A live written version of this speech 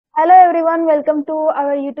everyone, welcome to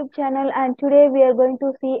our YouTube channel, and today we are going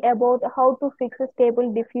to see about how to fix a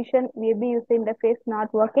Stable Diffusion Web-User interface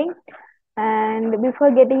not working. And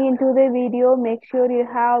before getting into the video, make sure you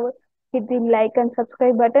have hit the like and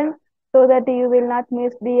subscribe button so that you will not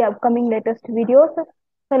miss the upcoming latest videos.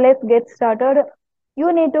 So let's get started.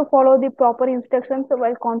 You need to follow the proper instructions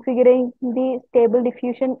while configuring the Stable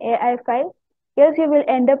Diffusion AI file. Else you will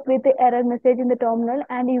end up with the error message in the terminal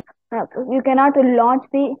and you cannot launch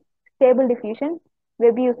the Stable Diffusion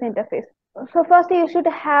web user interface. So first you should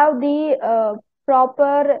have the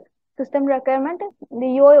proper system requirement.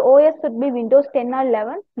 The OS should be Windows 10 or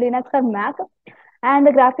 11, Linux or Mac, and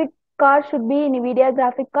the graphic card should be NVIDIA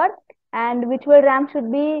graphic card, and virtual RAM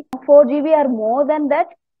should be 4 GB or more than that,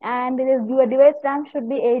 and your device RAM should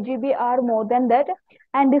be 8 GB or more than that,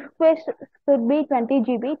 and disk space should be 20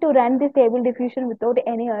 GB to run the Stable Diffusion without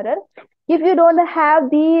any error. If you don't have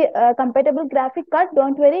the compatible graphic card,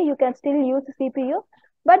 don't worry, you can still use CPU.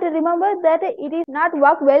 But remember that it is not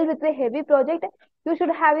work well with a heavy project. You should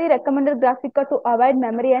have the recommended graphic card to avoid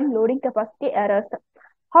memory and loading capacity errors.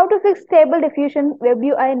 How to fix Stable Diffusion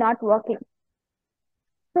WebUI not working?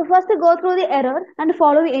 So first go through the error and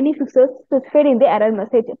follow any fixes specified in the error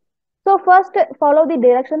message. So first follow the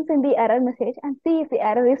directions in the error message and see if the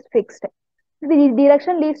error is fixed. If the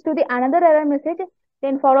direction leads to the another error message,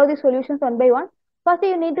 then follow the solutions one by one. First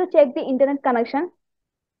you need to check the internet connection.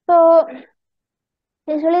 So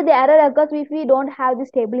usually the error occurs if we don't have the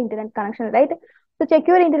stable internet connection, right? So check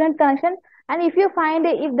your internet connection, and if you find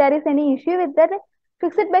if there is any issue with that,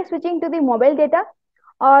 fix it by switching to the mobile data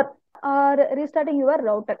or restarting your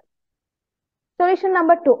router. Solution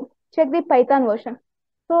number 2, check the Python version.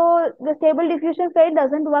 So the Stable Diffusion file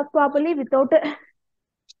doesn't work properly without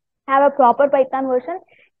have a proper Python version.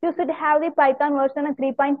 You should have the Python version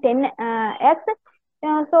 3.10x.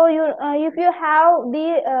 So if you have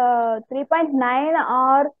the 3.9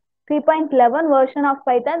 or 3.11 version of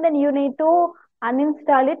Python, then you need to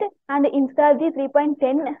uninstall it and install the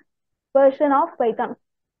 3.10 version of Python.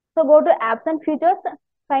 So go to apps and features,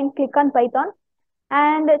 click on Python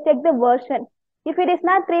and check the version. If it is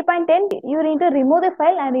not 3.10, you need to remove the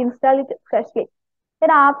file and install it freshly. Then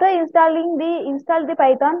after install the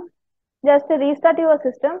Python, just restart your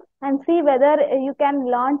system and see whether you can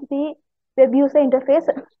launch the web user interface.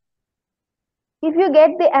 If you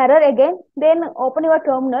get the error again, then open your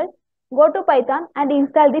terminal, go to Python and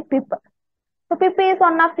install the pip. So pip is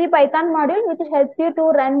one of the Python module which helps you to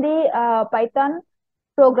run the Python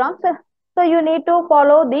programs. So you need to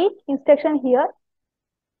follow the instruction here.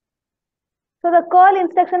 So the curl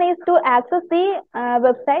instruction is to access the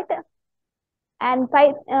website, and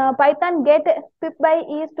Python get pip by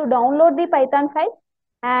is to download the Python file,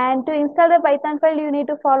 and to install the Python file you need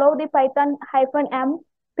to follow the Python -m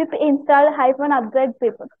pip install -upgrade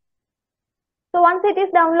pip. So once it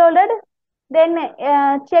is downloaded, then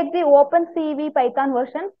check the Opencv-Python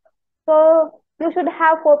version. So you should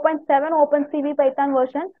have 4.7 Opencv-Python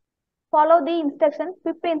version. Follow the instruction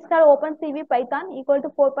pip install Opencv-Python equal to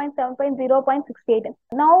 4.7.0.68.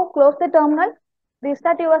 Now close the terminal,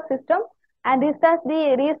 restart your system and restart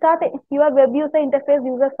your web user interface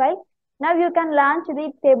user file. Now you can launch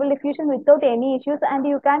the Stable Diffusion without any issues and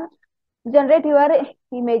you can generate your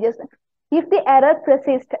images. If the error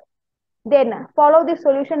persists, then follow the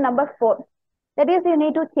solution number 4. That is, you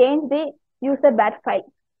need to change the user.bat file.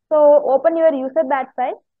 So open your user.bat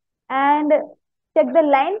file and check the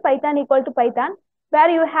line Python equal to Python, where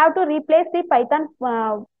you have to replace the Python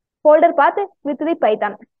folder path with the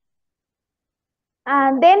Python.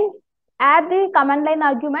 And then add the command line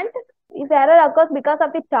argument. If error occurs because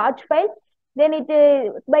of the torch file, then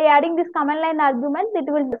by adding this command line argument, it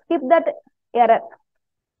will skip that error.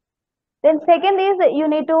 Then second is you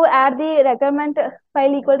need to add the requirement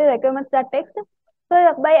file equal to requirements.txt. So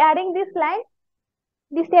by adding this line,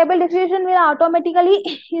 the Stable Diffusion will automatically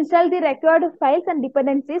install the required files and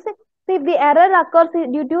dependencies. So if the error occurs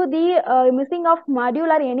due to the missing of module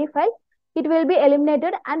or any file, it will be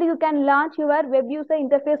eliminated and you can launch your web user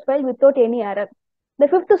interface file without any error. The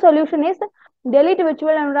fifth solution is delete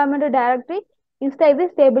virtual environment directory inside the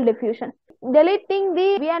Stable Diffusion. Deleting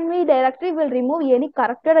the Venv directory will remove any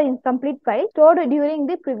corrupted or incomplete file stored during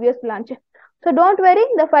the previous launch. So don't worry,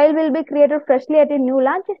 the file will be created freshly at a new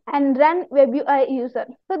launch and run Webui-User.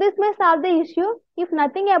 So this may solve the issue. If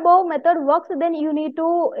nothing above method works, then you need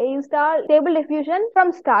to install Stable Diffusion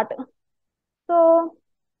from start. So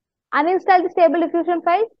uninstall the Stable Diffusion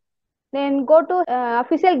file, then go to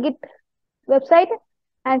official Git website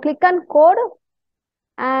and click on code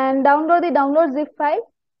and download the download zip file.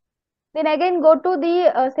 Then again go to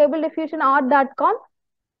the Stable Diffusion art.com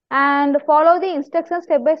and follow the instructions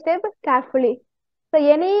step by step carefully. So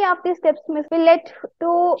any of these steps will let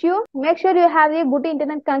to you. Make sure you have a good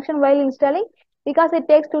internet connection while installing, because it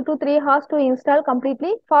takes 2 to 3 hours to install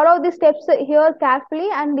completely. Follow the steps here carefully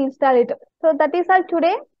and install it. So that is all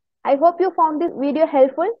today. I hope you found this video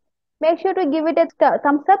helpful. Make sure to give it a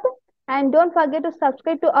thumbs up and don't forget to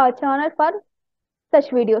subscribe to our channel for such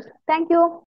videos. Thank you.